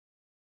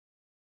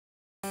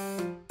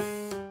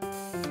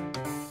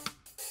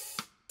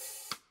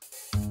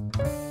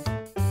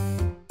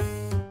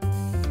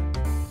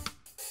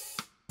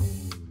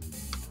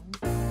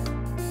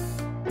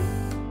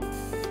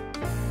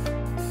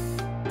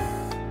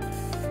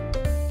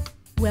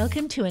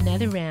Welcome to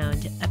Another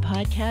Round, a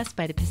podcast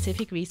by the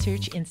Pacific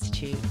Research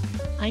Institute.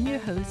 I'm your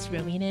host,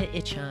 Rowena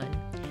Ichon.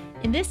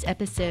 In this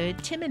episode,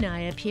 Tim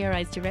Anaya,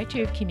 PRI's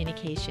Director of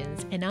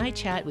Communications, and I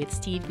chat with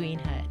Steve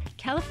Greenhut.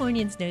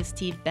 Californians know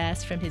Steve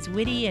best from his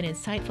witty and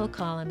insightful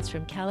columns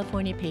from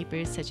California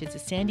papers such as the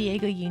San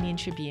Diego Union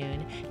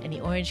Tribune and the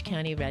Orange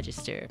County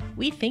Register.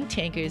 We think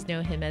tankers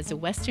know him as the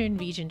Western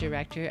Region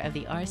Director of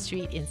the R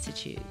Street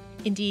Institute.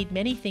 Indeed,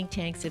 many think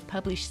tanks have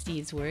published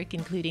Steve's work,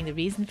 including the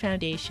Reason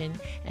Foundation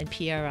and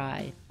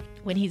PRI.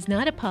 When he's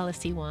not a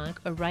policy wonk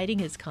or writing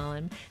his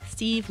column,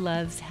 Steve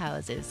loves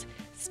houses,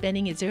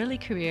 spending his early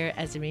career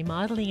as a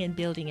remodeling and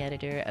building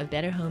editor of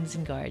Better Homes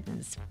and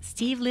Gardens.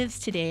 Steve lives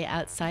today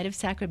outside of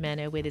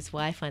Sacramento with his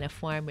wife on a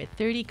farm with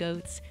 30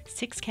 goats,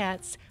 6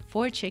 cats,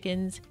 4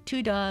 chickens,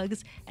 2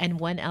 dogs, and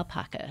 1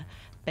 alpaca,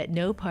 but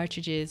no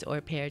partridges or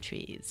pear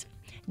trees.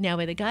 Now,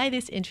 with a guy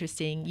this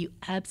interesting, you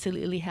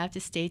absolutely have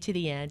to stay to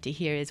the end to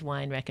hear his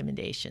wine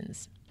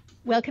recommendations.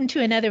 Welcome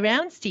to Another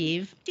Round,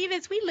 Steve. Steve,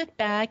 as we look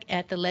back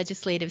at the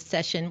legislative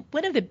session,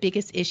 one of the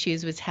biggest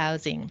issues was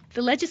housing.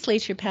 The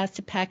legislature passed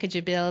a package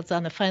of bills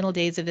on the final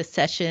days of the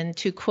session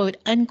to, quote,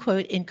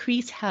 unquote,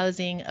 increase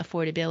housing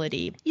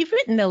affordability. You've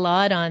written a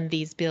lot on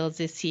these bills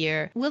this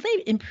year. Will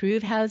they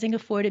improve housing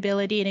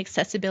affordability and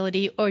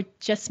accessibility or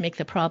just make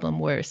the problem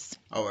worse?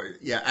 Oh,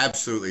 yeah,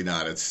 absolutely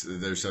not.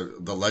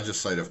 The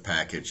legislative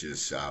package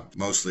is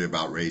mostly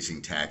about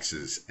raising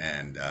taxes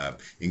and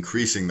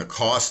increasing the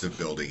cost of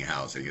building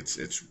housing.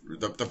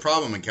 The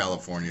problem in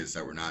California is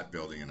that we're not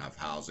building enough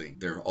housing.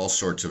 There are all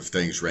sorts of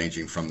things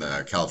ranging from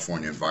the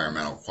California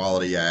Environmental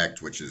Quality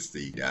Act, which is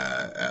the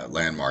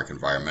landmark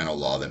environmental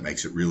law that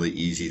makes it really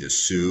easy to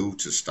sue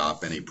to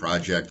stop any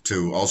project,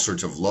 to all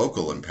sorts of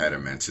local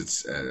impediments.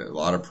 It's a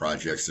lot of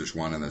projects. There's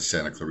one in the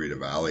Santa Clarita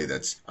Valley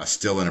that's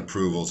still in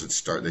approvals.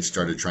 They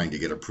started trying to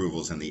get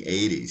approvals in the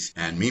 80s.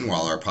 And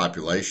meanwhile, our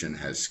population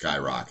has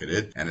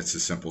skyrocketed, and it's a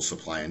simple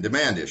supply and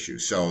demand issue.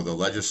 So the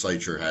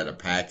legislature had a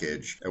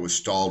package that was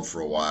stalled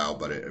for a while,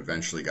 but it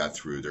eventually got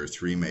through. There are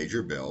 3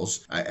 major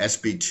bills.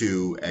 SB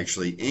 2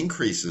 actually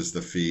increases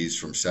the fees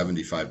from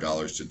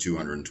 $75 to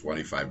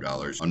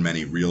 $225 on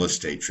many real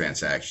estate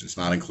transactions,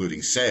 not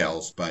including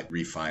sales, but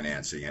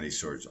refinancing,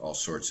 all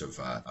sorts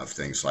of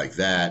things like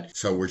that.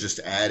 So we're just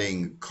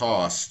adding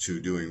costs to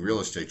doing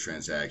real estate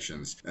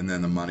transactions, and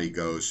then the money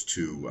goes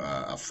to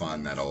a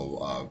fund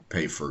that'll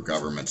pay for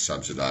government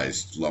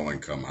subsidized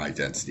low-income,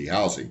 high-density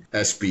housing.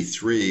 SB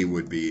 3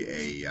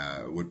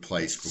 would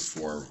place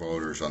before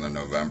voters on the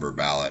November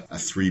ballot a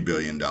 $3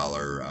 billion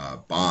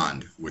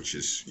bond, which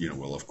is,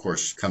 of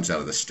course, comes out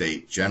of the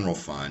state general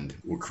fund,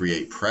 will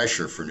create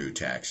pressure for new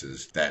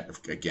taxes. That,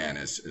 again,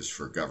 is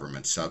for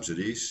government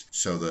subsidies.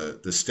 So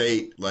the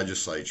state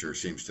legislature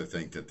seems to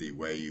think that the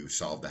way you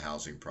solve the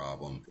housing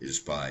problem is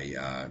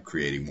by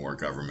creating more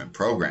government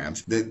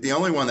programs. The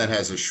only one that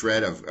has a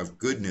shred of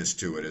goodness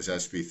to it is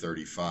SB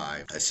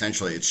 35.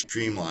 Essentially, it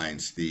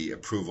streamlines the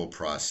approval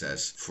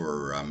process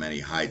for many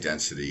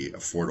high-density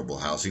affordable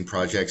housing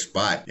projects,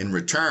 but in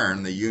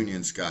return, the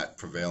union's got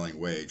prevailing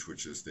wage,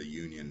 which is the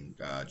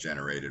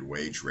union-generated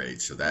wage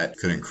rate. So that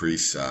could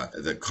increase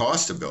the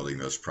cost of building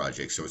those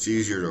projects. So it's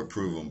easier to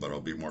approve them, but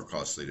it'll be more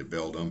costly to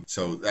build them.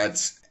 So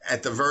that's,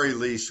 at the very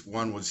least,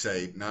 one would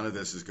say none of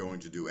this is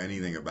going to do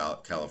anything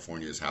about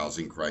California's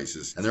housing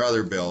crisis. And there are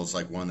other bills,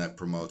 like one that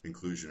promotes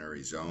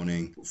inclusionary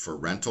zoning for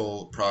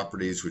rental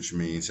properties, which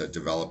means a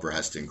developer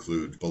has to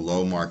include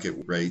below market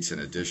rates in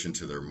addition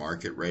to their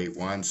market rate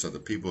ones. So the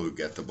people who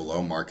get the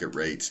below market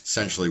rates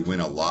essentially win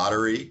a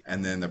lottery,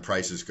 and then the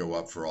prices go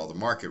up for all the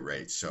market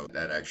rates. So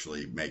that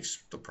actually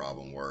makes the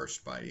problem worse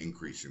by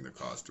increasing the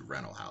cost of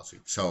rental housing.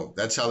 So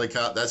that's how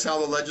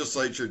the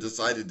legislature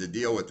decided to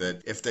deal with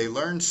it. If they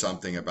learned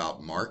something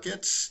about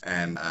markets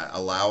and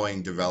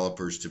allowing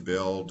developers to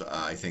build,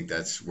 I think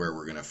that's where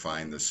we're going to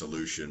find the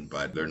solution,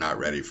 but they're not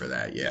ready for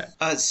that yet.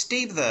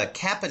 Steve, the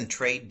cap and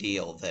trade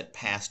deal that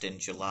passed in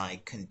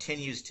July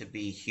continues to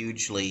be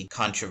hugely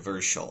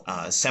controversial.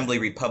 Assembly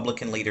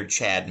Republican leader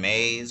Chad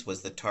Mays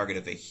was the target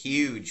of a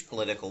huge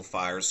political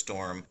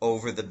firestorm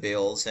over the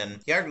bills, and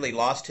he arguably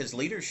lost his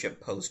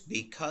leadership post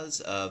because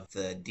of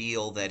the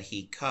deal that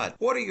he cut.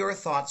 What are your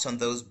thoughts on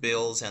those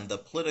bills and the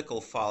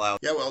political fallout?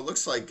 Yeah, well, it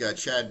looks like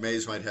Chad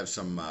Mays might have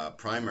some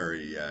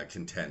primary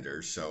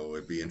contenders, so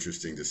it'd be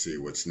interesting to see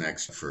what's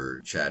next for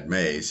Chad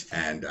Mays.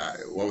 And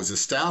what was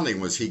astounding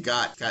was he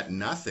got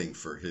nothing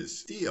for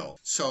his deal.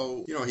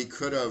 So, he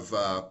could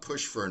have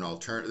pushed for an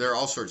alternative. There are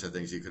all sorts of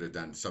things he could have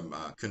done. Some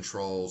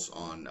controls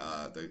on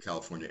the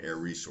California Air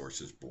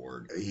Resources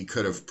Board. He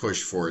could have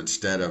pushed for,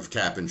 instead of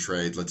cap and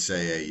trade, let's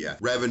say a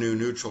revenue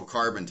neutral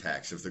carbon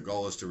tax. If the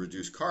goal is to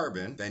reduce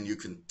carbon, then you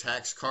can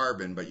tax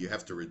carbon, but you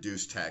have to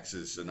reduce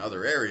taxes in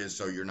other areas,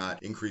 so you're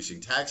not increasing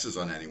taxes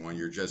on anyone.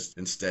 You're just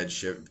instead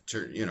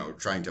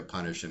trying to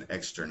punish an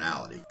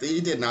externality.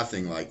 He did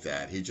nothing like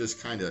that. He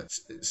just kind of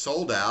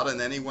sold out, and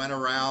then he went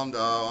around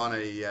on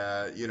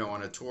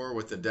a tour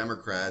with the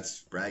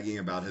Democrats, bragging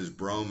about his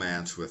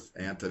bromance with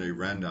Anthony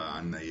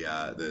Rendon,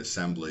 the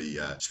Assembly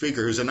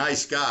Speaker, who's a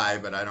nice guy,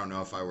 but I don't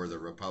know if I were the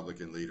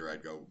Republican leader,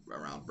 I'd go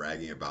around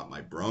bragging about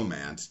my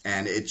bromance.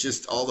 And it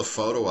just, all the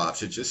photo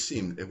ops,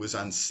 it was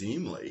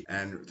unseemly.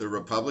 And the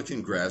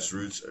Republican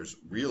grassroots are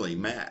really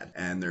mad.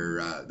 And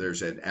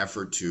there's an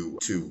effort to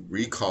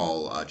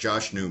recall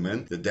Josh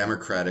Newman, the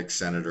Democratic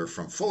senator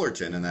from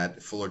Fullerton, and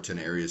that Fullerton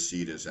area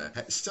seat is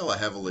still a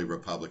heavily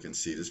Republican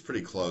seat. It's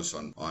pretty close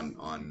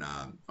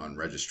on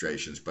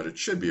registrations, but it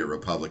should be a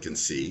Republican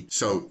seat.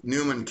 So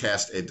Newman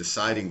cast a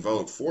deciding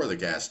vote for the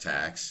gas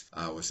tax,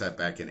 was that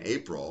back in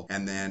April.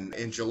 And then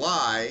in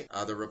July,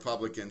 8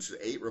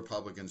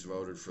 Republicans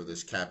voted for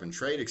this cap and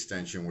trade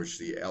extension, which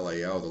the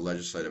LAO, the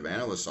Legislative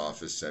Analyst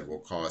Office, said will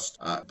cost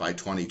by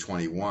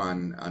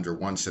 2021, under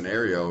one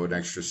scenario, an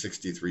extra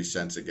 63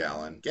 cents a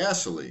gallon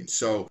gasoline.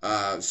 So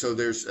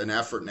there's an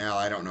effort now,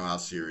 I don't know how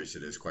serious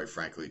it is, quite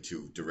frankly,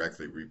 to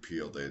directly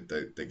repeal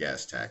the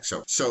gas tax.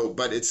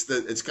 But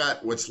it's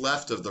got what's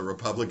left of the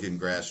Republican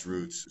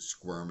grassroots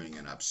squirming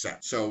and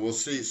upset. So we'll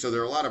see. So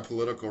there are a lot of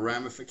political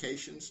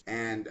ramifications,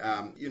 and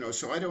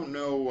so I don't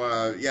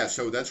know.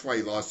 So that's why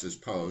he lost his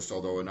post.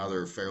 Although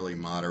another fairly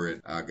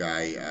moderate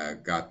guy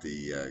got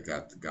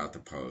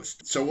the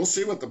post. So we'll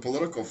see what the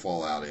political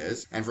fallout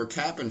is. And for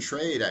cap and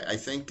trade, I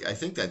think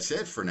that's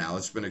it for now.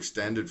 It's been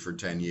extended for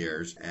 10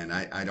 years, and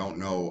I don't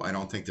know. I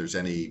don't think there's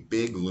any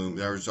big loom.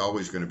 There's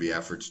always going to be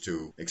efforts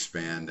to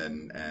expand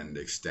and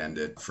extend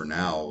it. For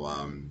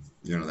now,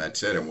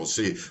 that's it. And we'll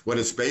see. What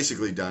it's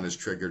basically done is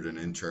triggered an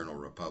internal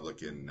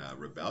Republican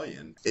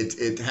rebellion.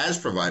 It has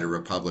provided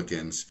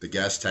Republicans the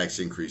gas tax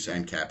increase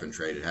and cap and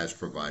trade. It has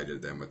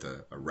provided them with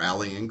a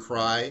rallying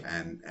cry.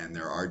 And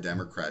there are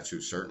Democrats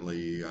who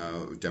certainly,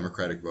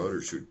 Democratic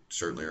voters who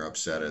certainly are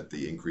upset at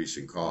the increase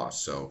in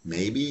costs. So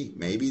maybe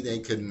they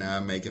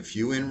can make a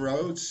few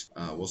inroads.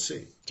 We'll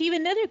see. Steve,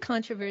 another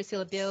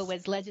controversial bill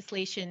was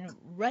legislation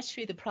rushed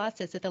through the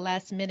process at the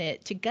last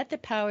minute to gut the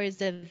powers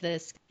of the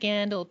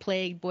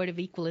scandal-plagued Board of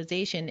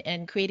Equalization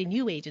and create a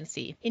new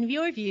agency. In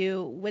your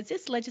view, was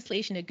this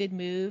legislation a good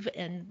move,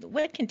 and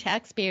what can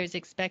taxpayers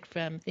expect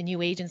from the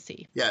new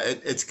agency? Yeah,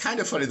 it's kind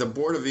of funny. The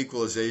Board of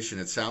Equalization,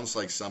 it sounds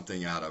like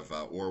something out of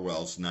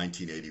Orwell's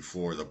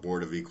 1984, the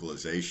Board of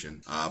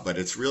Equalization, but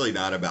it's really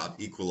not about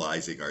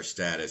equalizing our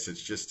status.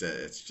 It's just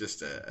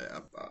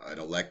an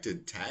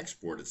elected tax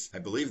board. It's, I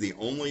believe, the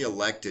only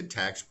elected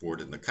tax board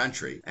in the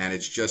country, and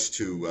it's just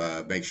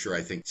to make sure,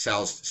 I think,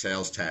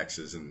 sales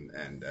taxes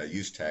and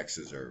use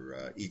taxes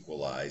are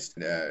equalized,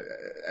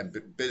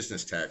 and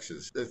business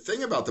taxes. The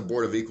thing about the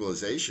Board of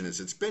Equalization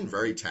is it's been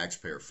very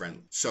taxpayer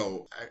friendly.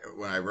 So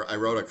when I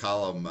wrote a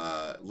column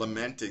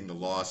lamenting the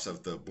loss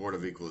of the Board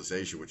of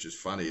Equalization, which is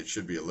funny, it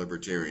should be a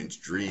libertarian's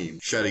dream,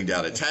 shutting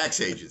down a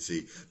tax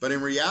agency. But in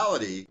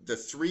reality, the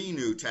 3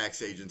 new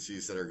tax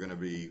agencies that are going to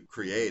be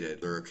created,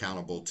 they're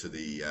accountable to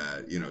the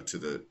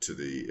to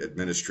the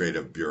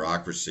administrative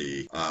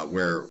bureaucracy,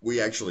 where we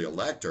actually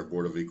elect our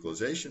Board of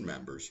Equalization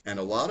members. And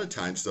a lot of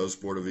times those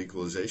Board of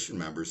Equalization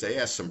members, they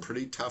ask some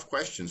pretty tough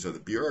questions of the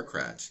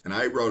bureaucrats. And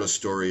I wrote a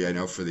story, I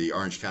know, for the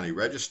Orange County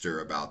Register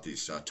about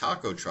these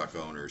taco truck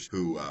owners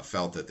who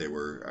felt that they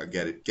were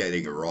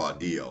getting a raw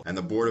deal. And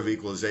the Board of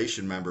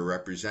Equalization member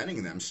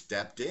representing them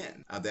stepped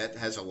in. That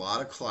has a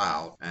lot of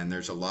clout, and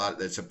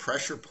it's a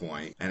pressure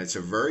point, and it's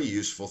a very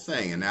useful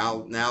thing. And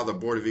now the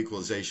Board of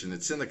Equalization,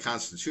 it's in the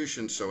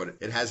Constitution, so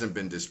it hasn't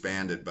been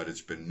disbanded, but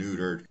it's been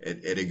neutered.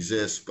 It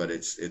exists, but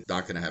it's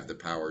not going to have the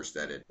powers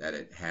that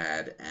it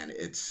had, and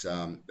it's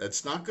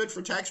not good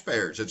for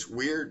taxpayers. It's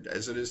weird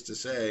as it is to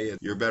say.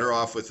 You're better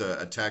off with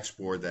a tax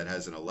board that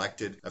has an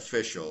elected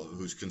official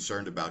who's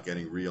concerned about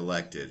getting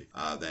reelected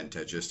than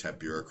to just have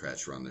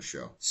bureaucrats run the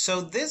show.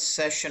 So this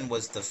session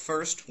was the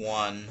first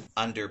one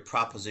under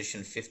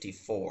Proposition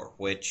 54,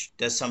 which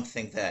does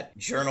something that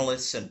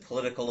journalists and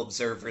political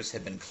observers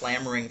have been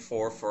clamoring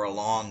for a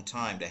long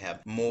time, to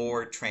have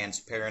more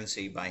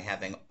transparency by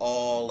having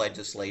all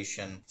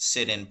legislation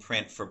sit in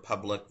print for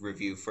public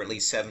review for at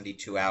least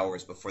 72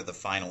 hours before the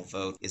final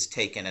vote is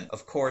taken. And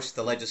of course,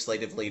 the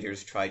legislative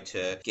leaders tried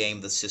to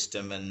game the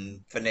system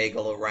and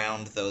finagle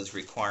around those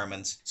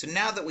requirements. So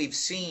now that we've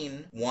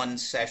seen one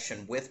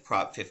session with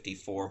Prop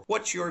 54,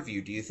 what's your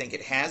view? Do you think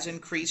it has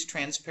increased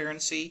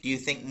transparency? Do you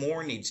think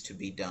more needs to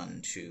be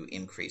done to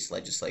increase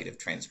legislative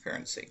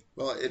transparency?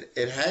 Well,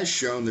 it has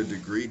shown the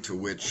degree to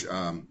which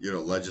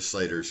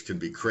legislators can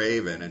be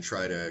craven and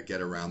try to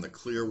get around the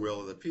clear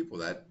will of the people.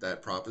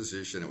 That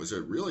proposition, it was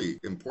a really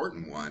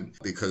important one,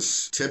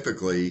 because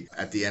typically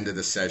at the end of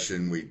the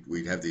session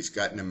we'd have these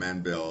gut and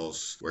amend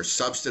bills where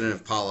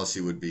substantive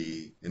policy would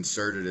be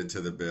inserted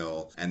into the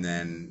bill, and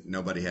then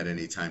nobody had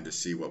any time to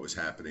see what was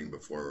happening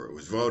before it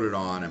was voted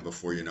on, and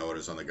before you know it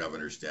was on the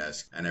governor's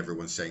desk, and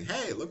everyone's saying,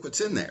 hey, look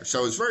what's in there.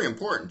 So it's very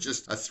important,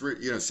 just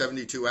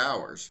 72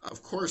 hours.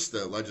 Of course,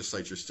 the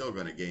legislature's still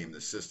going to game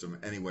the system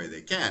any way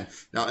they can.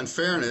 Now, in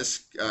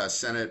fairness,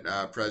 Senate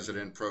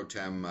President Pro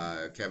Tem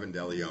Kevin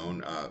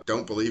DeLeon,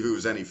 don't believe he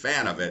was any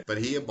fan of it, but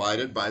he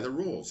abided by the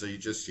rules. He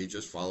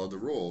just followed the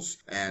rules.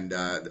 And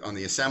on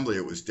the Assembly,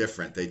 it was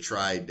different. They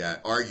tried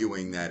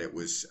arguing that it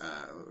was,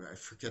 I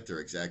forget their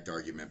exact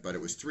argument, but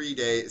it was 3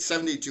 days,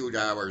 72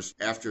 hours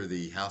after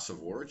the House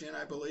of Origin,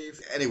 I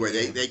believe.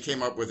 Anyway, they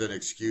came up with an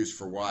excuse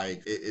for why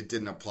it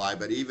didn't apply,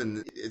 but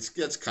even it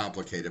gets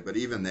complicated, but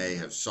even they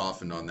have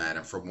softened on that.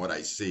 And from what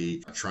I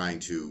see, trying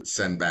to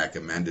send back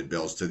amended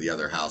bills to the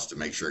other house to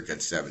make sure it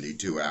gets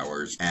 72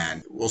 hours.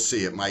 And we'll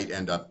see, it might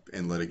end up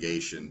in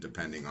litigation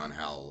depending on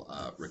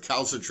how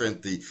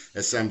recalcitrant the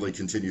Assembly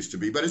continues to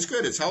be. But it's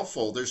good, it's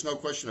helpful, there's no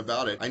question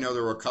about it. I know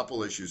there were a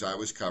couple issues I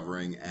was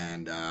covering,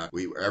 and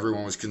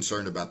everyone was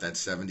concerned about that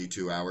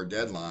 72-hour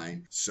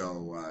deadline.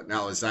 So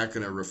now, is that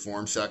going to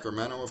reform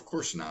Sacramento? Of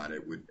course not.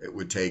 It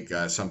would take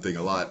something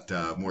a lot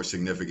more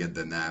significant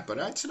than that. But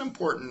it's an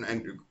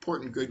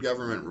important good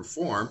government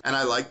reform. And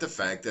I like the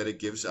fact that it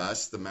gives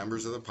us, the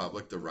members of the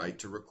public, the right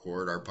to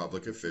record our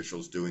public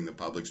officials doing the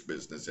public's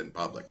business in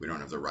public. We don't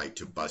have the right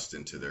to bust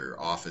into their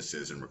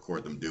offices and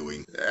record them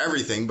doing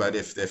everything. But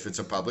if it's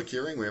a public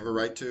hearing, we have a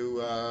right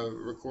to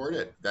record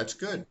it. That's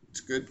good.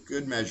 It's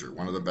good measure.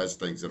 One of the best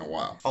things in a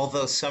while.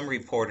 Although some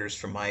reporters,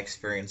 from my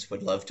experience,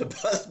 would love to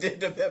bust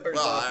into members'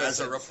 offices.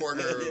 As a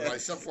reporter,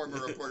 myself,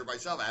 former reporter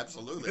myself,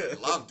 absolutely. I'd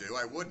love to.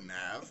 I wouldn't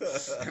have.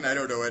 And I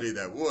don't know any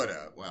that would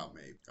have. Well,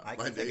 maybe. I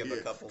can think of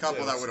a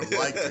couple that would have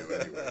liked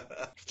to, anyway.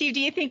 Steve, do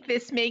you think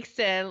this makes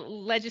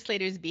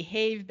legislators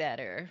behave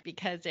better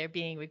because they're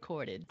being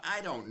recorded?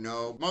 I don't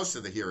know. Most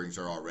of the hearings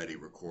are already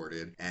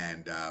recorded.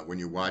 And when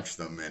you watch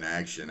them in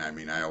action, I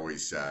mean, I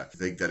always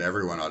think that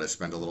everyone ought to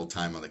spend a little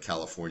time on the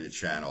California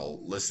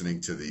channel listening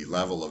to the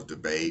level of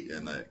debate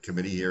in the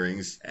committee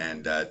hearings.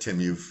 And Tim,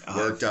 you've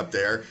worked up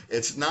there.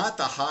 It's not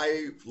the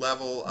high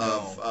level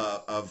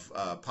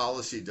of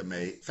policy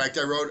debate. In fact,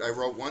 I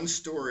wrote one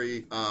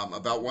story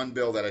about one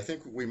bill that I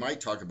think we might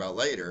talk about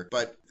later,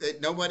 but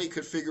nobody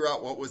could figure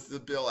out what was the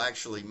bill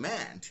actually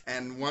meant.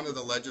 And one of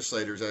the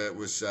legislators, it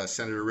was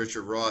Senator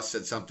Richard Ross,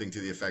 said something to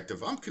the effect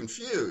of, I'm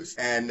confused.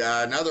 And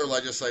another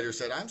legislator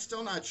said, I'm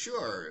still not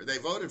sure. They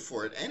voted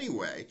for it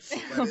anyway.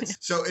 But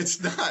so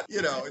it's not,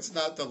 it's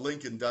not the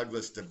Lincoln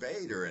Douglas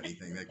debate or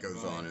anything that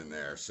goes on in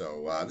there.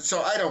 So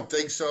I don't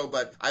think so,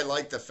 but I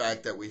like the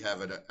fact that we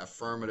have an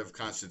affirmative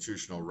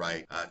constitutional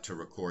right to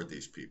record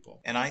these people.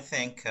 And I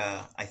think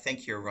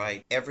you're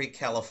right. Every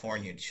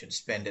Californian should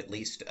spend at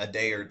least a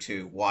day or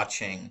two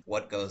watching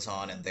what goes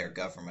on in their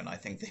government. I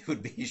think they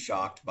would be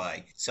shocked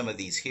by some of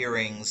these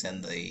hearings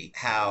and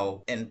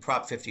and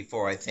Prop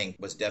 54, I think,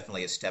 was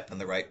definitely a step in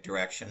the right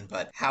direction,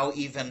 but how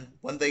even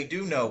when they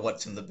do know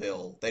what's in the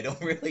bill, they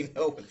don't really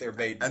know what they're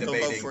debating. And they'll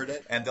vote for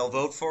it. And they'll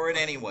vote for it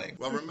anyway.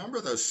 Well, remember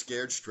those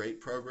Scared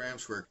Straight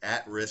programs where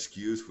at-risk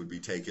youth would be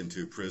taken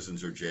to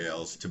prisons or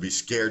jails to be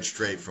scared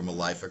straight from a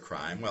life of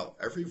crime? Well,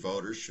 every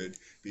voter should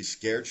be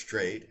scared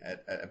straight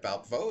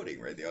about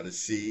voting, right? They ought to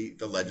see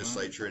the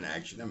legislature in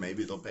action, and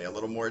maybe they'll pay a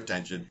little more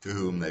attention to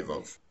whom they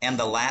vote for. And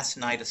the last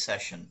night of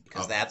session,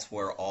 because that's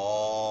where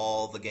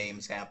all the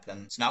games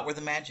happen. It's not where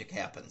the magic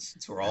happens.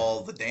 It's where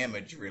all the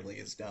damage really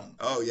is done.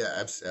 Oh,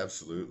 yeah,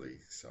 absolutely.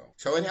 So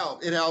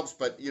it helps,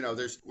 but,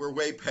 we're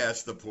way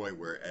past the point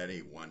where any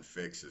one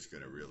fix is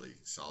going to really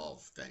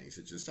solve things.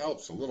 It just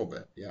helps a little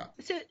bit, yeah.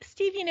 So,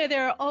 Steve,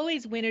 there are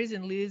always winners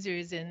and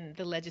losers in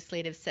the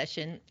legislative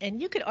session,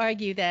 and you could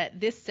argue that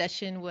this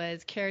session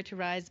was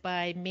characterized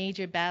by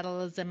major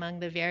battles among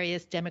the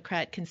various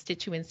Democrat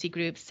constituency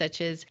groups,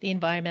 such as the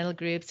environmental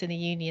groups and the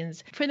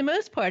unions. For the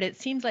most part, it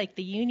seems like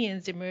the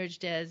unions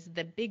emerged as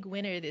the big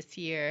winner this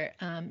year.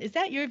 Is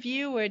that your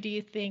view, or do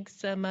you think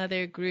some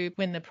other group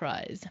win the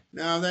prize?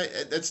 No,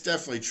 that's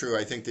definitely true.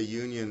 I think the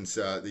unions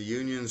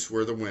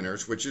were the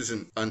winners, which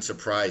isn't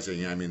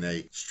unsurprising. I mean,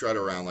 they strut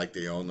around like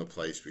they own the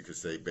place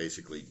because they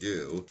basically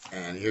do.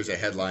 And here's a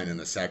headline in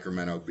the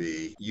Sacramento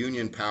Bee: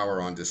 Union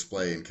power on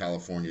display in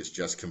California's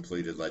just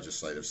completed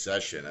legislative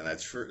session, and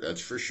that's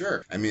for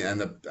sure. I mean,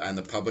 and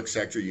the public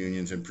sector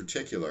unions in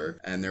particular.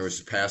 And there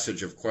was a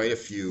passage of quite a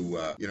few.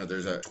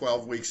 There's a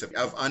 12 weeks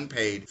of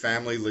unpaid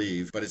family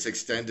leave, but it's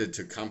extended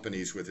to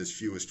companies with as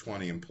few as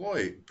 20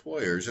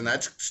 employers, and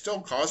that's still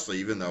costly,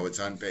 even though it's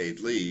unpaid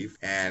leave.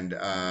 And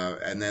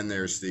then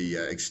there's the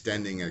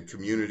extending a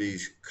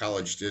communities,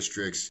 college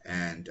districts,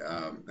 and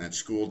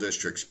school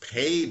districts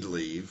paid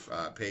leave,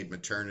 paid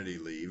maternity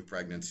leave,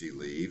 pregnancy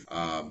leave.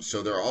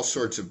 So there are all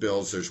sorts of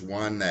bills. There's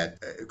one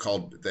that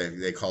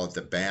they call it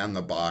the Ban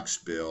the Box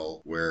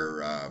bill,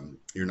 where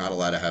you're not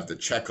allowed to have the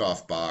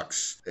checkoff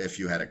box if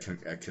you had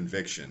a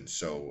conviction.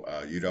 So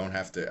you don't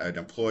have to. An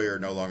employer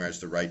no longer has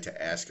the right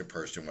to ask a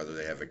person whether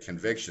they have a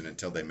conviction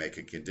until they make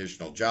a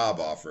conditional job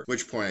offer. At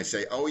which point I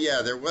say, oh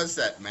yeah, there was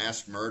that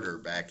mass murder murder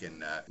back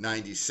in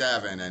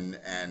 97,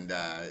 and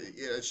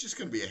it's just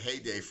going to be a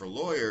heyday for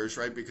lawyers,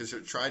 right? Because they're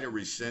trying to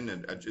rescind,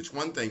 and it's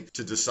one thing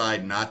to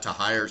decide not to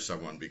hire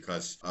someone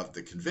because of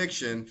the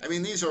conviction. I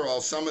mean, these are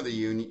all some of the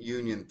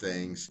union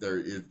things.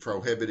 They're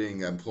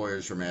prohibiting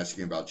employers from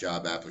asking about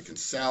job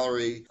applicants'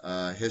 salary,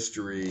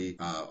 history,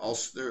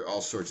 there are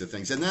all sorts of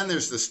things. And then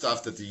there's the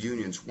stuff that the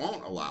unions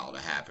won't allow to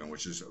happen,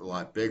 which is a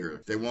lot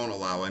bigger. They won't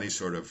allow any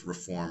sort of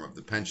reform of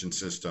the pension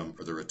system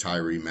or the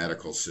retiree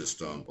medical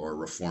system, or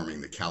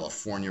reforming the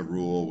California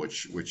rule,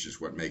 which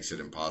is what makes it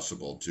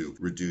impossible to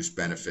reduce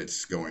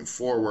benefits going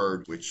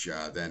forward, which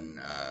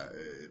then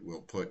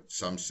will put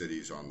some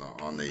cities on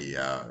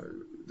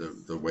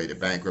the way to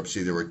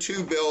bankruptcy. There were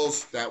two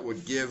bills that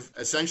would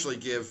essentially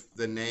give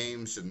the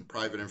names and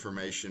private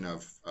information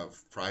of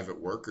private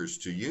workers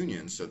to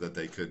unions so that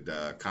they could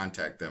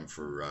contact them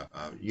for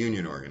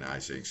union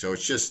organizing. So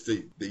it's just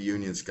the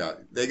unions got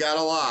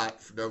a lot,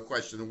 no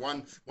question.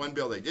 One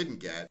bill they didn't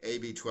get,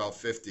 AB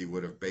 1250,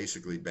 would have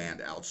basically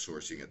banned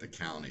outsourcing at the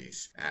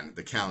counties, and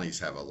the counties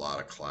have a lot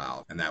of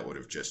clout, and that would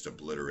have just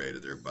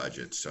obliterated their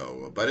budget.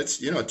 So, but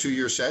it's a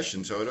 2-year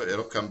session, so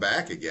it'll come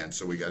back again.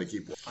 So we got to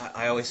keep.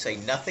 I always say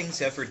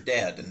nothing's ever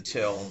dead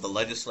until the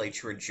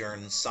legislature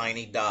adjourns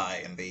sine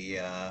die in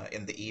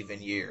the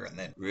even year, and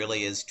that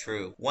really is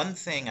true. One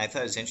thing I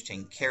thought was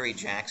interesting, Kerry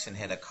Jackson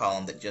had a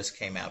column that just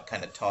came out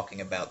kind of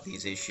talking about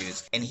these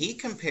issues, and he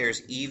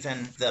compares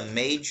even the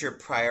major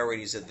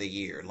priorities of the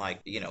year,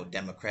 like,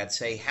 Democrats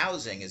say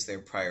housing is their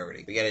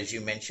priority. But yet, as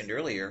you mentioned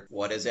earlier,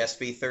 what does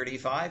SB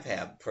 35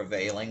 have?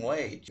 Prevailing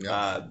wage.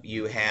 Yep.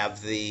 You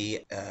have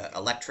the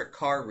electric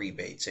car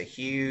rebates, a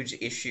huge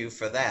issue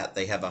for that.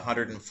 They have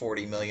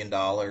 $140 million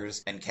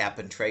and cap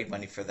and trade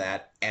money for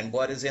that. And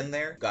what is in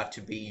there? Got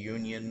to be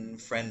union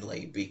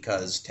friendly,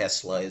 because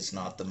Tesla is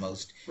not the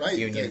most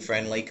union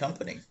friendly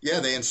company. Yeah,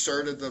 they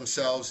inserted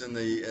themselves in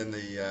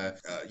the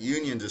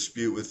union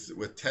dispute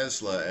with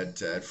Tesla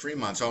at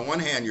Fremont. So on one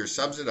hand, you're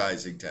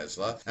subsidizing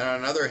Tesla, and on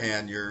another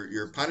hand,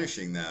 you're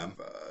punishing them.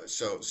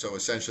 So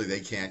essentially,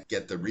 they can't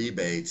get the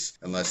rebates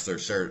unless they're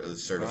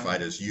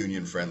certified as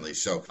union friendly.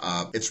 So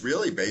it's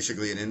really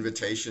basically an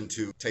invitation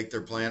to take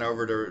their plant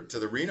over to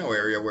the Reno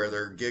area, where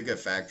their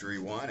Gigafactory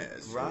 1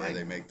 is, where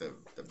they make the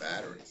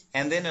batteries.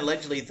 And then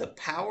allegedly the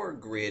power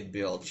grid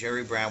bill,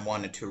 Jerry Brown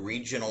wanted to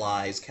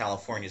regionalize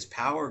California's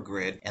power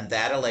grid, and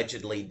that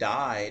allegedly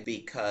died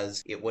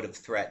because it would have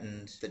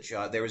threatened the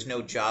job. There was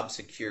no job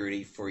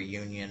security for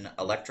union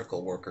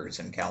electrical workers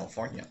in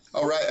California.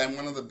 Oh, right. And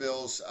one of the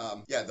bills,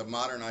 the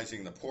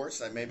modernizing the ports,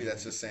 maybe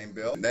that's the same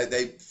bill.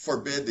 They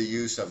forbid the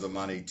use of the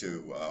money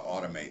to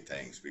automate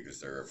things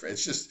because they're afraid.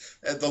 It's just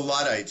the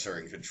Luddites are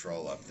in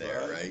control up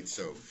there, right?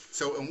 So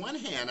on one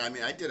hand,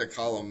 I did a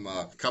column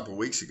a couple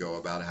weeks ago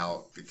about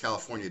how the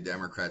California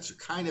Democrats are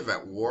kind of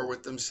at war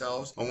with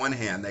themselves. On one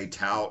hand, they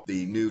tout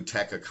the new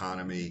tech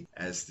economy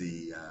as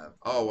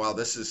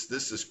this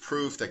is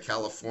proof that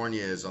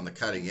California is on the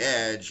cutting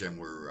edge, and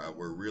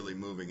we're really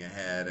moving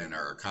ahead, and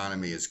our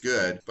economy is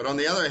good. But on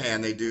the other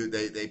hand,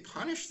 they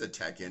punish the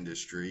tech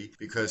industry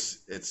because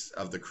it's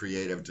of the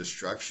creative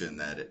destruction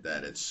that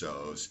it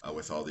sows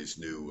with all these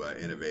new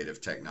innovative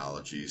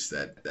technologies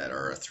that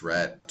are a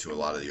threat to a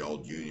lot of the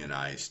old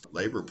unionized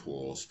labor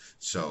pools.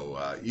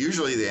 So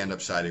usually they end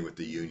up siding with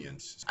the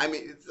unions.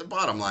 The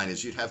bottom line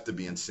is you'd have to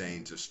be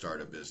insane to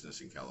start a business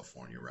in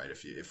California, right?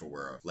 If it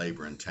were a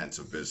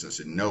labor-intensive business,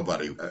 and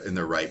nobody in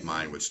their right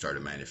mind would start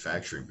a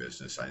manufacturing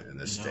business in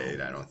this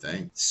state, I don't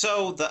think.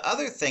 So the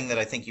other thing that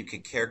I think you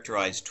could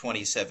characterize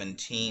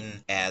 2017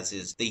 as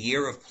is the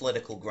year of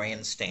political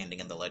grandstanding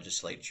in the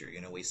legislature.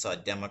 We saw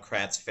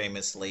Democrats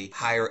famously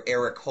hire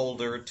Eric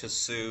Holder to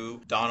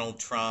sue Donald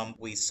Trump.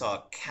 We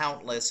saw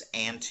countless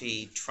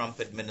anti-Trump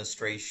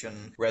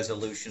administration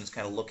resolutions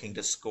kind of looking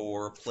to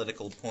score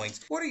political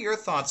points. What are your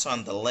thoughts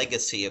on the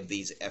legacy of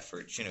these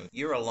efforts?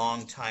 You're a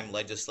long-time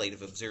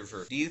legislative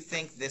observer. Do you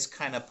think this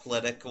kind of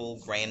political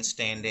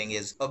grandstanding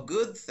is a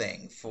good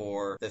thing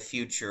for the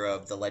future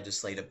of the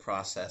legislative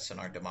process in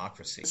our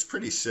democracy? It's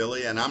pretty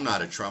silly, and I'm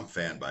not a Trump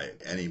fan by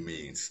any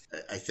means.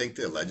 I think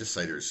the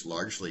legislators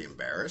largely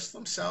embarrass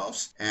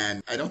themselves,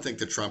 and I don't think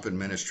the Trump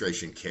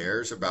administration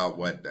cares about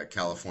what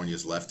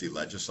California's lefty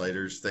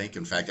legislators think.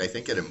 In fact, I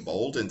think it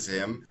emboldens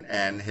him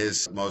and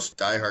his most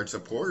diehard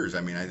supporters.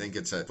 I think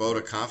it's a vote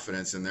of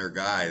confidence in their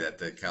guy that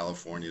the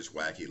California's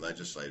wacky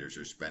legislators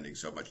are spending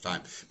so much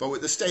time.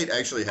 But the state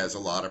actually has a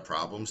lot of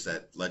problems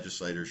that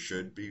legislators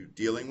should be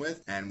dealing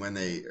with. And when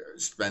they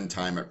spend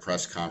time at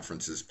press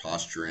conferences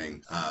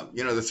posturing,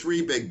 the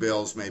three big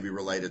bills may be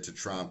related to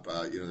Trump.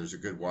 There's a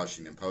good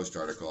Washington Post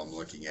article I'm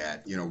looking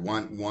at.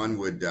 One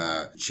would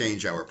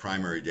change our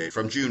primary date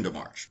from June to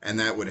March. And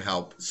that would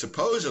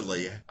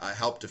supposedly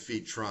help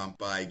defeat Trump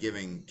by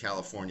giving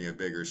California a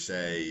bigger say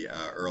say,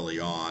 early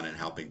on and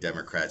helping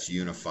Democrats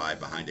unify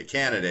behind a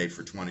candidate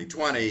for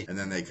 2020, and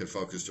then they could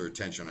focus their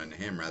attention on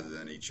him rather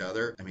than each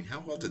other. I mean,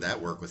 how well did that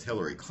work with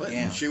Hillary Clinton?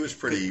 Yeah. She was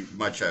pretty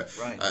much a...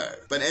 Right.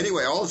 But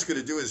anyway, all it's going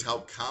to do is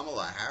help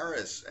Kamala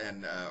Harris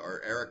and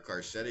or Eric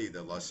Garcetti,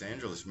 the Los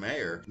Angeles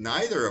mayor,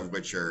 neither of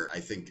which are, I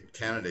think,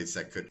 candidates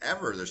that could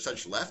ever, they're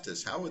such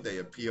leftists, how would they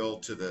appeal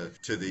to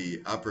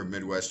the upper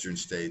Midwestern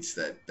states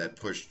that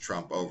pushed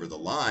Trump over the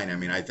line? I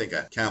mean, I think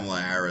a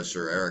Kamala Harris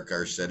or Eric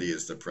Garcetti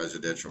as the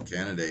presidential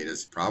candidate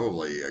is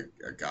probably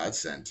a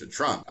godsend to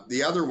Trump.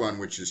 The other one,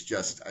 which is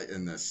just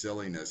in the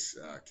silliness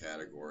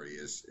category,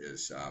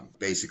 is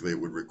basically it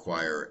would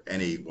require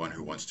anyone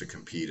who wants to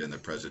compete in the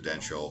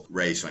presidential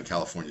race on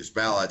California's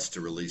ballots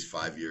to release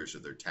 5 years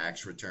of their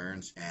tax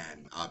returns,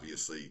 and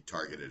obviously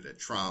targeted at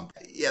Trump.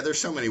 Yeah, there's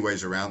so many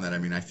ways around that. I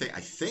mean, I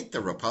think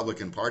the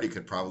Republican Party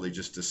could probably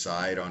just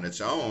decide on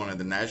its own, and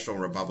the National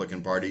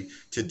Republican Party,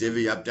 to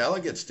divvy up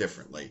delegates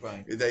differently.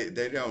 Right.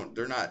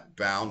 They're not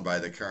bound by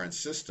the current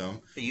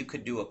system. But you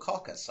could do a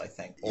caucus, I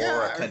think,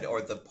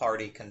 or the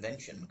party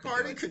convention.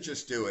 Party could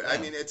just do it. Yeah. I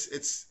mean,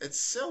 it's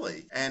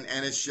silly, and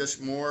it's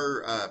just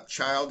more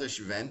childish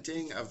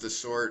venting of the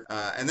sort.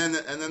 And then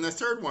the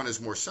third one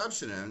is more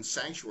substantive,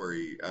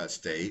 sanctuary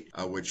state,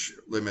 which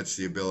limits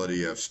the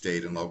ability of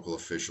state and local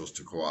officials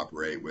to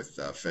cooperate with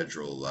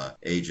federal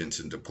agents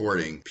in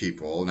deporting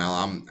people. Now,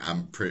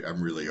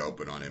 I'm really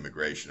open on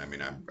immigration. I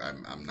mean,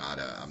 I'm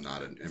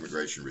not an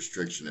immigration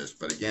restrictionist,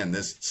 but again,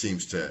 this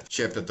seems to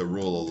chip at the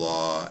rule of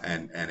law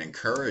and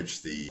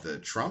encourage the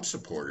Trump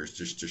supporters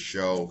just to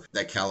show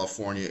that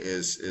California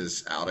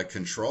is out of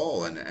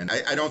control, and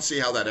I don't see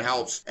how that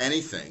helps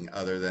anything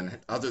other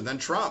than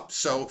Trump.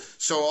 So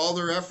all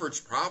their efforts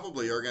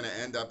probably are going to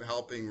end up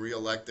helping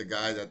reelect the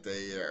guy that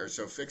they are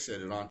so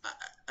fixated on.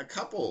 A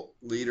couple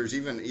leaders,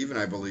 even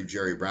I believe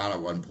Jerry Brown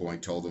at one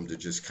point, told them to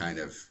just kind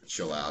of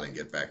chill out and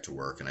get back to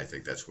work, and I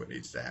think that's what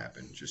needs to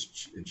happen.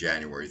 Just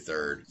January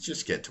 3rd,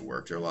 just get to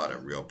work. There are a lot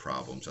of real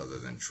problems other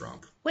than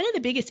Trump. One of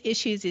the biggest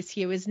issues this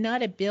year was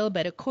not a bill,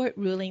 but a court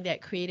ruling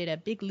that created a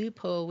big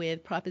loophole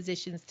with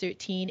Propositions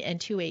 13 and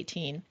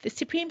 218. The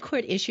Supreme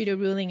Court issued a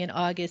ruling in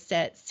August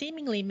that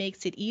seemingly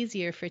makes it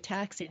easier for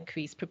tax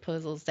increase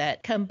proposals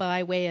that come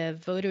by way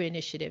of voter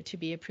initiative to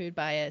be approved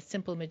by a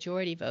simple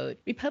majority vote.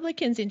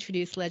 Republicans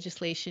introduced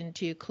legislation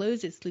to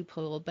close its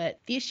loophole,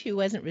 but the issue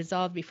wasn't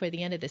resolved before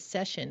the end of the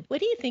session. What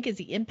do you think is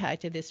the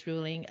impact of this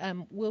ruling?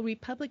 Will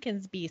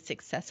Republicans be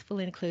successful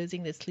in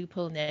closing this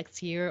loophole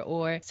next year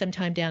or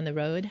sometime down the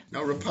road?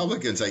 No,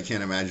 Republicans, I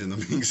can't imagine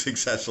them being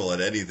successful at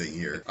anything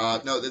here.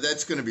 No,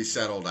 that's going to be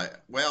settled.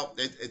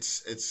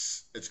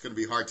 It's going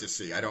to be hard to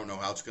see. I don't know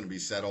how it's going to be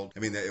settled. I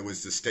mean, it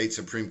was the state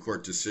Supreme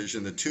Court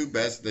decision. The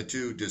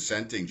two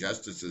dissenting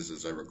justices,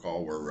 as I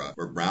recall,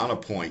 were Brown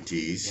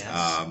appointees.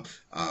 Yes.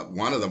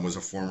 One of them was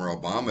a former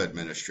Obama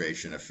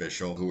administration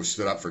official who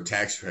stood up for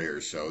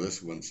taxpayers. So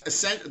this one's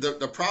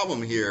the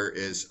problem here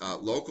is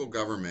local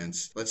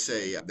governments. Let's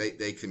say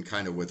they can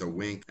kind of, with a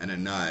wink and a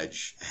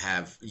nudge,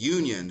 have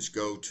unions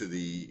go to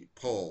the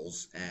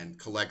polls and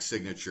collect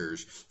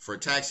signatures for a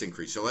tax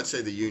increase. So let's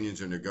say the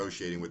unions are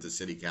negotiating with the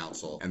city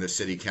council, and the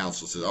city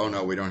council says, "Oh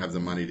no, we don't have the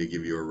money to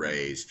give you a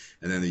raise,"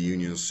 and then the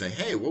unions say,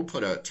 "Hey, we'll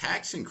put a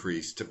tax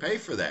increase to pay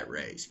for that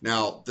raise."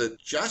 Now, the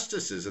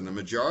justices and the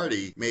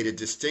majority made a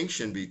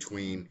distinction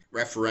between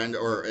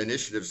referenda or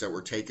initiatives that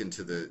were taken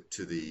to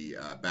the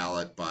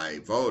ballot by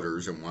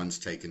voters and ones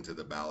taken to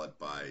the ballot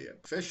by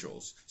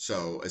officials.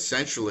 So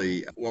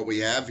essentially, what we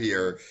have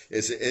here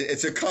is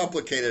it's a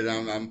complicated.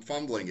 I'm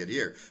fumbling it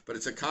here, but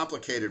it's a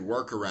complicated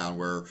workaround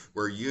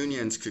where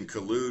unions can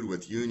collude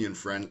with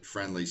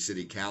union-friendly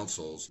city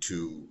councils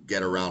to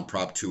get around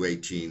Prop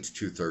 218's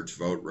two-thirds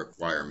vote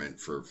requirement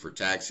for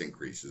tax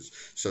increases.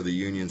 So the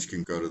unions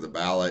can go to the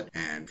ballot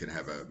and can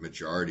have a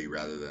majority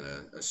rather than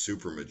a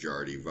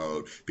supermajority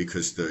vote,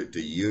 because the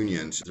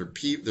unions, they're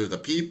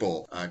the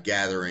people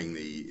gathering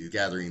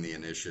the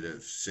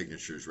initiative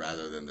signatures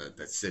rather than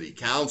the city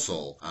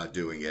council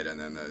doing it. And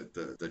then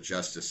the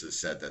justices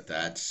said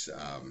that's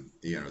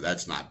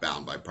not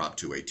bound by Prop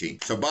 218.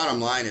 So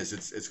bottom line is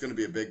it's going to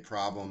be a big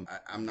problem.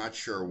 I'm not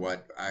sure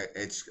what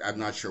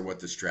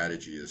the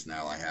strategy is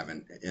now. I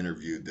haven't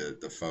interviewed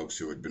the folks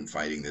who had been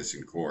fighting this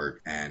in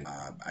court, and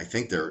I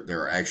think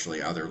there are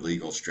actually other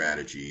legal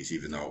strategies,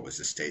 even though it was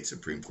a state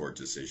Supreme Court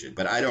decision.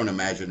 But I don't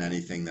imagine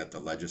anything that the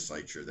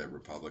legislature, that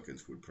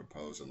Republicans would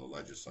propose in the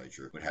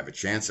legislature, would have a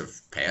chance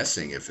of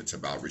passing if it's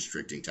about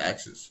restricting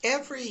taxes.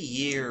 Every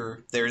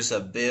year there's a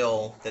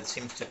bill that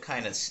seems to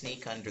kind of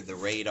sneak under the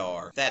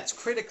radar that's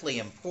critically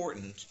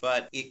important,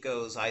 but it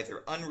goes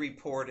either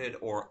unreported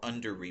or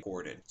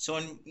underreported. So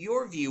in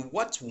your view,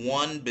 what's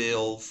one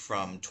bill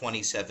from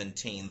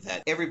 2017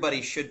 that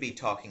everybody should be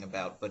talking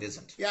about but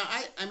isn't? Yeah,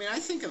 I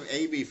think of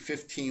AB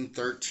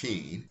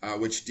 1513,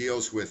 which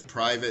deals with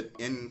private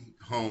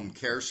in-home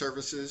care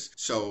services.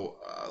 So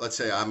let's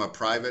say I'm a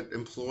private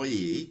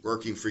employee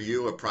working for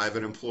you, a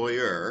private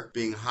employer,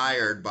 being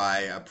hired by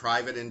a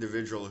private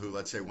individual who,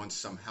 let's say, wants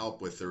some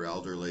help with their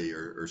elderly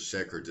or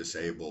sick or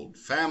disabled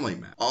family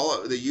member.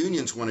 the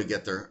unions want to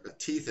get their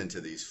teeth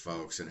into these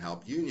folks and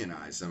help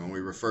unionize them. And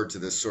we referred to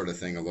this sort of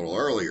thing a little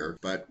earlier,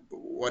 but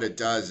what it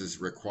does is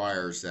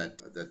requires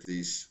that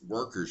these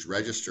workers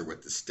register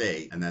with the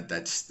state, and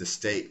that's the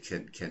state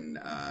can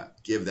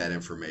give that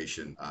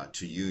information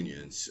to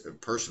unions,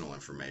 personal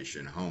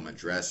information, home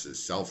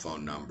addresses, cell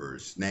phone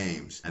numbers,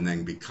 names, and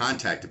then be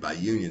contacted by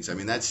unions. I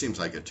mean, that seems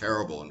like a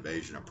terrible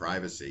invasion of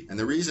privacy. And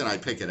the reason I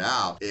pick it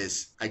out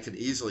is I could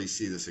easily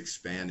see this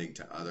expanding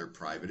to other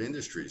private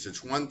industries.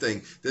 It's one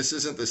thing, this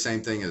isn't the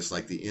same thing as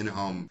like the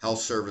in-home health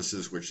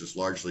services, which is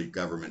largely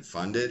government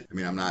funded. I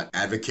mean, I'm not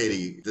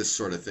advocating this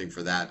sort of thing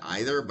for that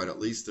either, but at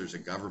least there's a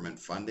government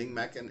funding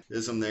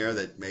mechanism there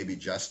that maybe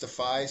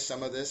justifies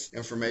some of this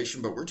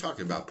information. But we're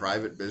talking about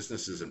private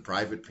businesses and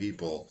private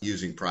people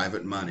using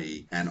private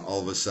money, and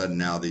all of a sudden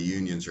now the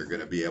unions are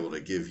going to be able to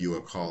give you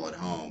a call at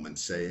home and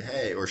say,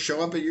 hey, or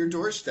show up at your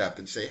doorstep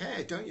and say,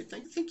 hey, don't you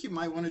think you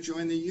might want to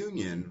join the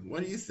union?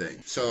 What do you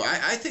think? So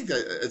I think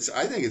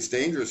it's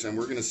dangerous, and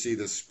we're going to see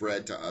this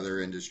spread to other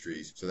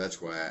industries. So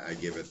that's why I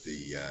give it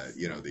the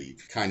the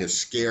kind of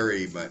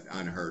scary but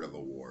unheard of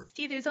award.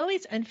 Steve, there's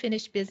always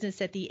unfinished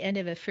business at the end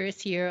of a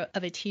first year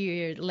of a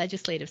 2-year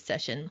legislative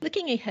session.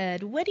 Looking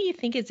ahead, what do you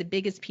think is the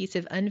biggest piece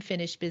of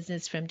unfinished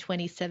business from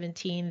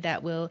 2017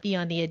 that will be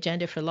on the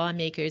agenda for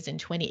lawmakers in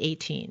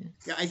 2018?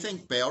 Yeah, I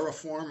think bail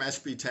reform,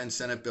 SB 10,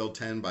 Senate Bill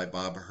 10 by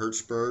Bob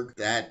Hertzberg,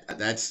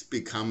 that's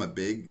become a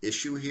big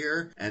issue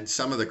here. And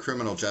some of the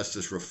criminal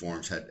justice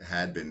reforms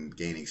had been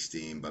gaining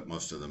steam, but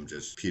most of them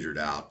just petered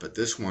out. But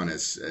this one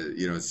is,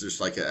 it's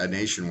just like a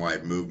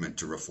nationwide movement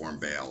to reform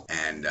bail.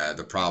 And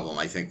the problem,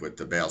 I think, with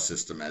the bail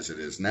system as it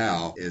is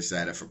now is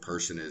that if a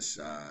person is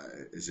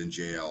in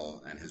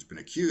jail and has been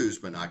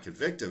accused but not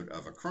convicted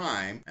of a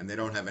crime, and they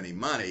don't have any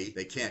money,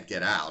 they can't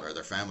get out, or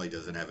their family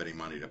doesn't have any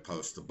money to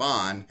post the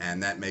bond,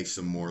 and that makes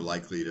them more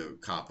likely to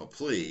cop a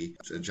plea.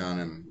 John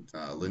and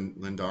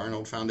Linda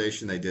Arnold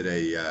Foundation, they did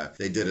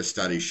a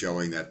study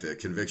showing that the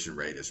conviction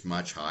rate is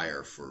much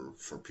higher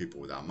for people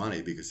without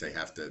money because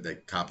they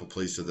cop a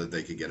plea so that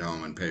they can get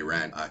home and pay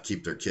rent,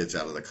 keep their kids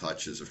out of the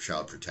clutches of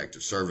Child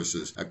Protective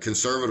Services.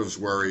 Conservatives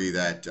worry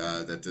that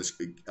this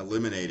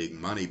eliminating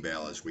money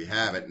bail as we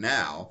have it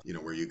now,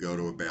 where you go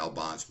to a bail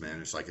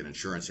bondsman, it's like an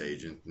insurance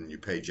agent, and you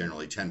pay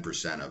generally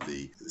 10% of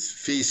the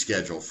fee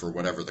schedule for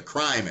whatever the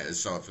crime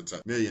is. So if it's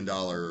 $1 million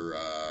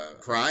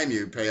crime,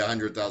 you pay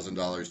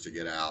 $100,000 to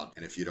get out,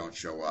 and if you don't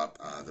show up,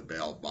 the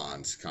bail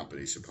bonds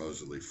company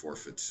supposedly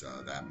forfeits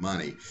that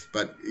money.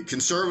 But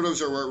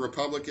conservatives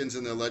Republicans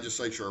in the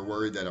legislature are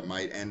worried that it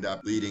might end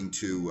up leading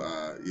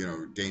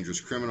to dangerous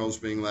criminals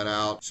being let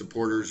out.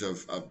 Supporters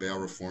of bail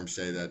reform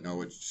say that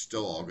no, it's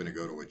still all going to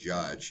go to a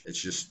judge.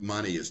 It's just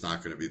money is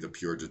not going to be the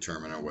pure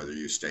determinant of whether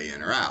you stay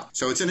in or out.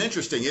 So it's an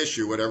interesting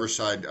issue, whatever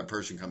side a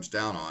person comes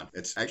down on.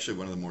 It's actually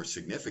one of the more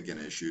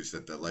significant issues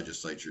that the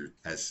legislature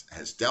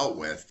has dealt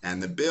with.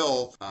 And the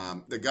bill,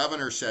 the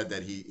governor said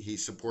that he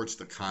supports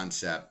the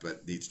concept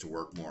but needs to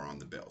work more on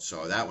the bill.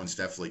 So that one's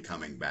definitely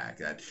coming back.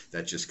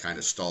 That just kind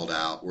of stalled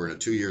out. We're in a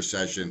 2-year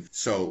session,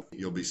 so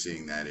you'll be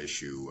seeing that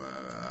issue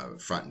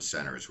front and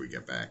center as we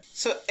get back.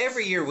 So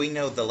every year we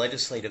know the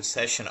legislative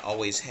session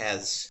always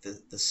has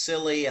the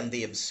silly and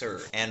the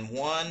absurd. And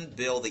one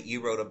bill that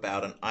you wrote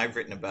about, and I've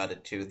written about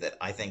it too, that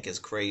I think is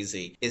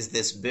crazy, is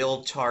this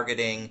bill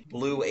targeting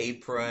Blue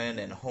Apron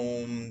and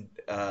home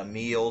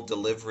meal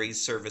delivery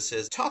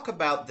services. Talk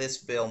about this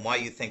bill and why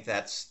you think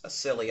that's a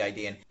silly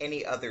idea, and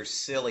any other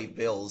silly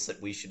bills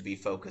that we should be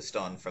focused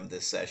on from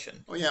this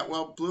session. Oh yeah,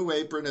 well, Blue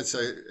Apron, it's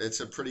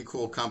a pretty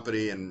cool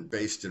company and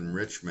based in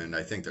Richmond.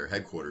 I think their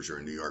headquarters are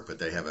in New York, but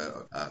they have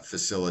a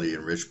facility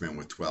in Richmond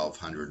with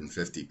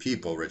 1,250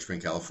 people,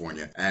 Richmond,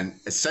 California. And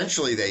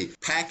essentially they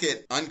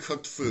packet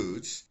uncooked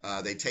foods.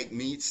 They take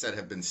meats that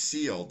have been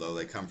sealed, though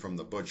they come from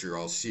the butcher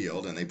all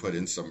sealed, and they put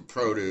in some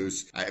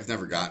produce. I've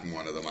never gotten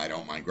one of them. I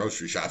don't mind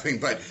grocery shopping,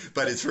 but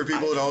it's for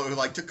people who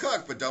like to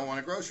cook but don't want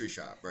to grocery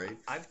shop, right?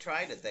 I've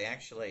tried it.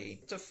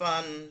 It's a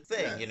fun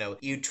thing. Yeah.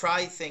 You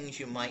try things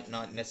you might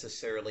not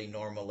necessarily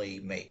normally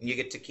make. You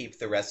get to keep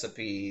the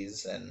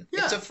recipes, and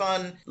it's a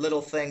fun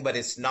little thing, but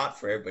it's not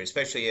for everybody,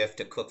 especially if you have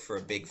to cook for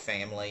a big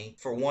family.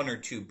 For 1 or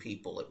 2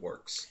 people, it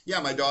works. Yeah,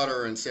 my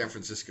daughter in San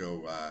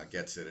Francisco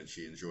gets it, and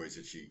she enjoys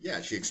it.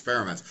 She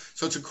experiments.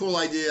 So it's a cool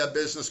idea,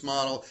 business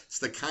model. It's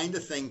the kind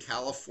of thing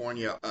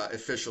California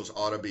officials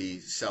ought to be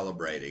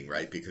celebrating,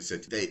 right? Because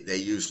they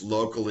use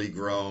locally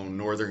grown,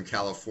 Northern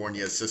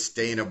California,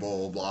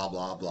 sustainable, blah,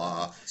 blah,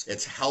 blah.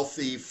 It's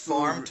healthy food.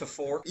 Farm to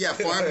fork. Yeah,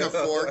 farm to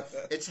fork.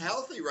 It's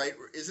healthy, right?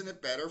 Isn't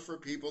it better for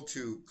people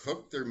to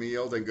cook their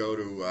meal than go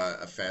to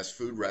a fast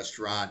food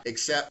restaurant?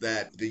 Except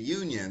that the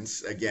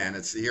unions, again,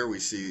 it's here we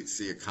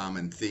see a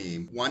common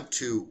theme, want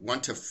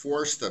to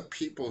force the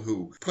people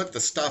who put the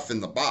stuff in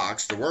the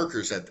box, the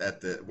workers at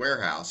the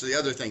warehouse. So the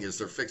other thing is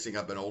they're fixing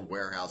up an old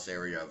warehouse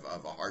area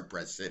of a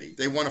hard-pressed city.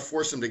 They want to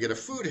force them to get a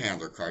food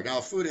handler card. card. Now,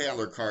 a food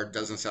handler card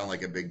doesn't sound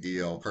like a big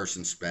deal.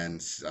 Person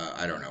spends,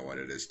 I don't know what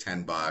it is,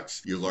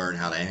 $10. You learn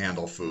how to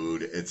handle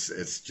food.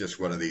 It's just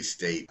one of these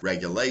state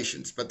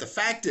regulations. But the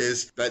fact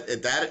is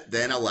that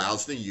then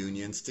allows the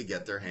unions to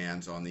get their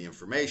hands on the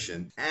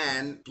information.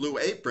 And Blue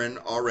Apron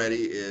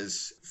already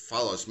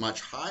follows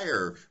much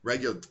higher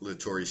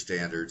regulatory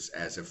standards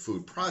as a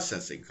food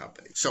processing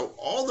company. So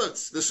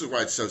this is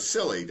why it's so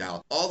silly.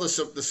 Now, all the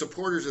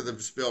supporters of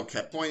this bill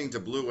kept pointing to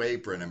Blue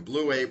Apron and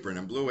Blue Apron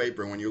and Blue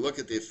Apron. When you look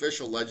at the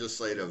official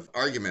legislative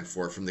argument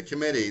for it from the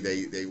committee,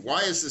 they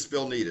why is this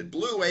bill needed?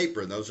 Blue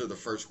Apron, those are the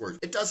first words.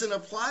 It doesn't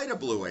apply to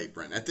Blue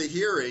Apron at the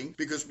hearing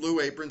because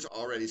Blue Apron's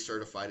already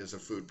certified as a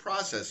food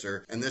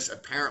processor, and this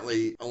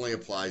apparently only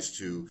applies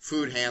to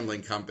food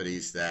handling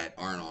companies that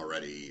aren't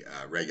already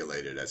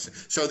regulated as.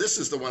 So this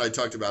is the one I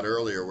talked about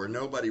earlier, where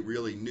nobody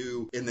really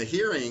knew in the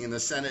hearing, in the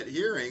Senate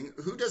hearing,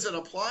 who does it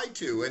apply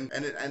to,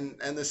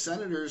 and the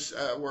senators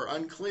were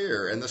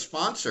unclear, and the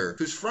sponsor,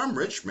 who's from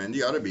Richmond,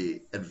 he ought to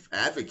be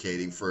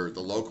advocating for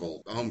the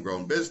local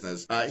homegrown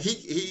business.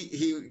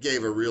 He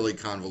gave a really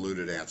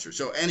convoluted answer.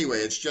 So anyway,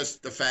 it's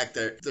just the fact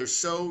that they're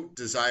so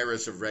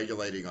desirous of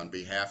regulating on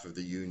behalf of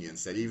the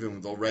unions that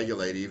they'll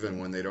regulate even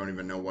when they don't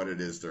even know what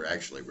it is they're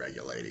actually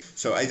regulating.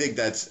 So I think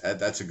that's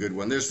a good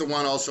one. There's the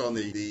one also on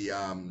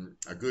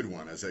a good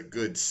one as a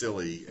good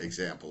silly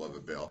example of a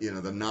bill.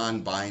 The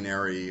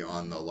non-binary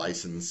on the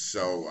license.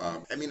 So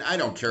I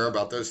don't care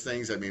about those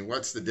things.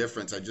 What's the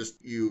difference?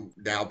 You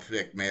now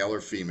pick male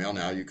or female.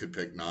 Now you could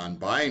pick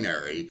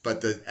non-binary,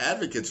 but the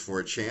advocates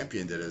for it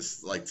championed it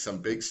as like some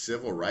big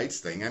civil rights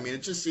thing.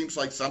 It just seems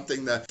like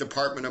something the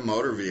Department of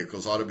Motor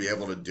Vehicles ought to be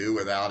able to do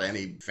without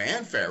any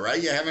fanfare,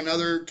 right? You have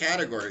another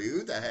category.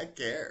 Who the heck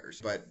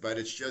cares? But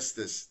it's just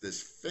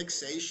this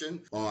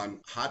fixation on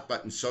hot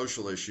button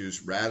social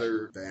issues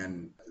rather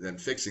than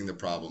fixing the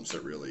problems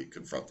that really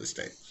confront the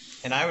state.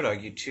 And I would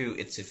argue, too,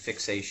 it's a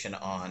fixation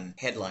on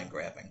headline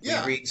grabbing.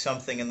 Yeah. We read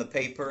something in the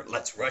paper,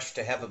 let's rush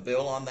to have a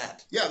bill on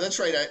that. Yeah, that's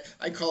right.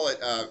 I call it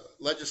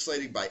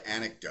legislating by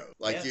anecdote.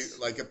 Yes.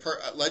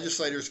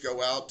 Legislators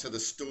go out to the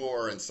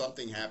store and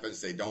something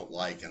happens they don't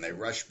like, and they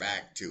rush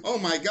back to, oh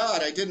my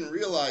God, I didn't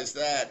realize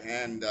that,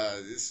 and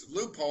this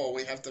loophole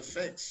we have to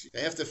fix.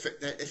 They have to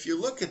if you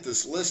look at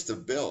this list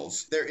of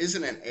bills, there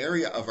isn't an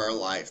area of our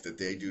life that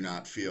they do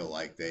not feel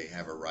like they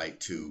have a right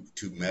to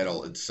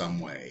meddle in some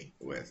way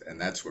with,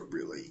 and that's what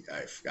really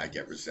I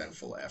get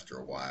resentful after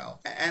a while.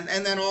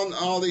 And then on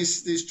all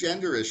these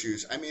gender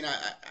issues, I'm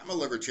a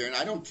libertarian,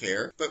 I don't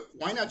care, but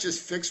why not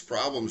just fix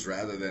problems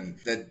rather than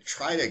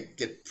try to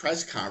get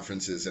press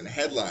conferences and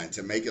headlines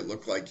and make it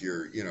look like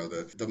you're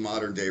the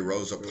modern day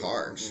Rosa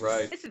Parks.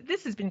 Right.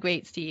 This has been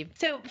great, Steve.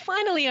 So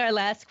finally, our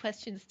last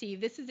question,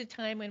 Steve. This is a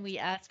time when we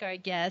ask our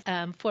guests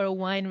for a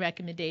wine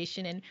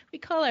recommendation, and we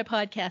call our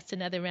podcast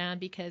Another Round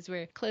because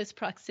we're close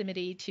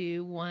proximity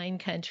to wine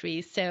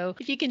country. So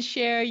if you can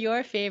share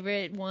your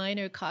favorite wine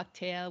or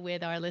cocktail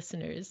with our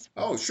listeners.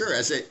 Oh, sure.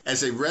 As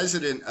a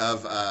resident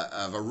of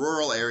a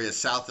rural area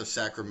south of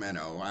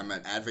Sacramento, I'm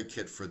an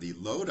advocate for the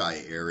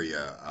Lodi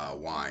area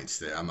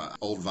wines. I'm an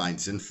Old Vine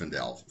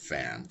Zinfandel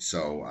fan.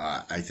 So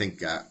I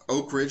think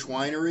Oak Ridge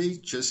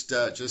Winery, just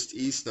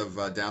east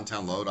of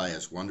downtown Lodi,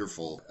 has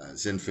wonderful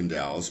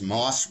Zinfandels.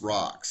 Moss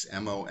Rocks,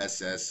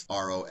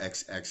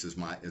 Mossroxx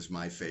is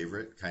my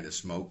favorite, kind of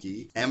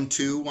smoky.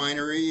 M2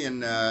 Winery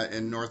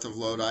in north of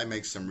Lodi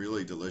makes some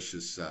really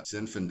delicious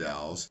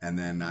Zinfandels. And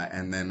then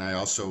I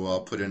also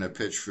put in a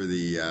pitch for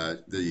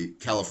the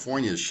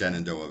California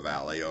Shenandoah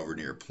Valley over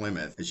near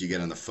Plymouth. As you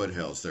get in the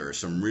foothills, there are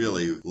some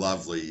really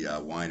lovely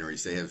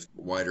wineries. They have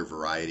wider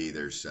variety.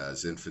 There's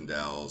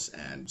Zinfandels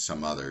and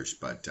some others,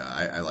 but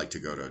I like to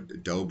go to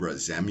Dobra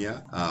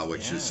Zemlja,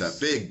 which is a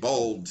big,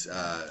 bold.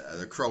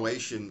 They're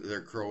Croatian,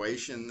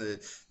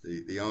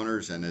 the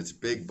owners, and it's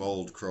big,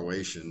 bold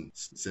Croatian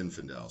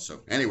Zinfandel.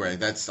 So anyway,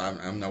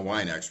 I'm no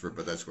wine expert,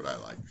 but that's what I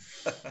like.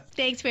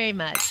 Thanks very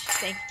much.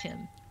 Thanks,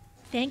 Tim.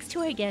 Thanks to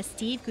our guest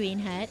Steve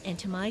Greenhut and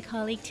to my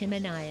colleague Tim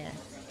Anaya.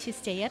 To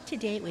stay up to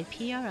date with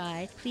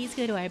PRI, please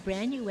go to our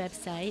brand new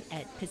website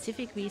at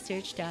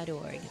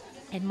pacificresearch.org.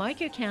 And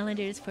mark your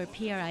calendars for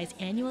PRI's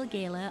annual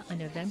gala on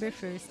November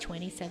 1st,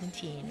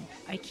 2017.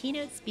 Our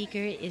keynote speaker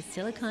is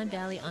Silicon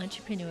Valley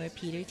entrepreneur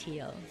Peter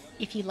Thiel.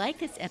 If you like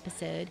this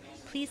episode,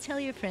 please tell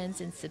your friends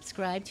and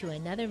subscribe to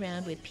Another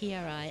Round with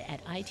PRI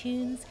at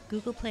iTunes,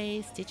 Google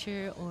Play,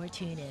 Stitcher, or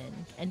TuneIn.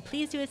 And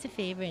please do us a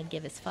favor and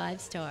give us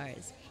 5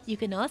 stars. You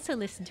can also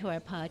listen to our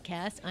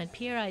podcast on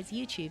PRI's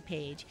YouTube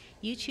page,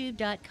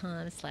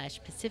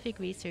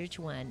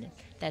 youtube.com/PacificResearch1.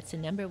 That's the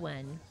number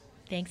 1.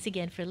 Thanks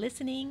again for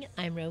listening.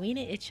 I'm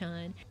Rowena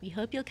Itchon. We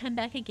hope you'll come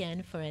back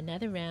again for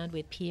Another Round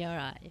with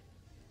PRI.